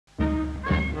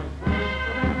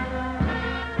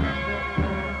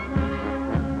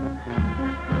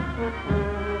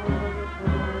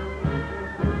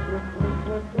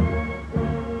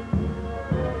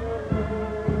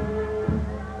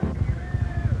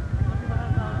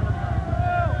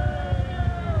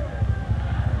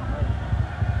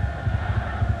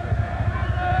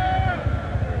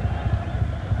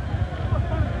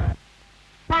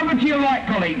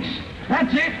weeks.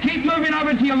 That's it. Keep moving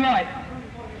over to your right.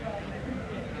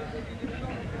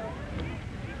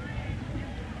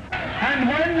 And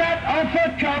when that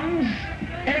offer comes,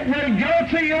 it will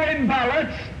go to you in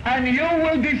ballots, and you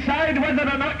will decide whether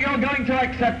or not you're going to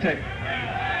accept it.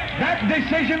 That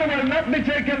decision will not be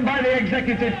taken by the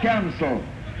Executive Council.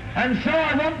 And so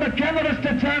I want the cameras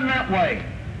to turn that way.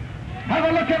 Have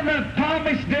a look at the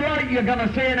palmist delight you're going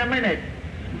to see in a minute.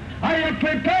 Are you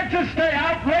prepared to stay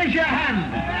out? Raise your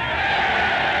hand.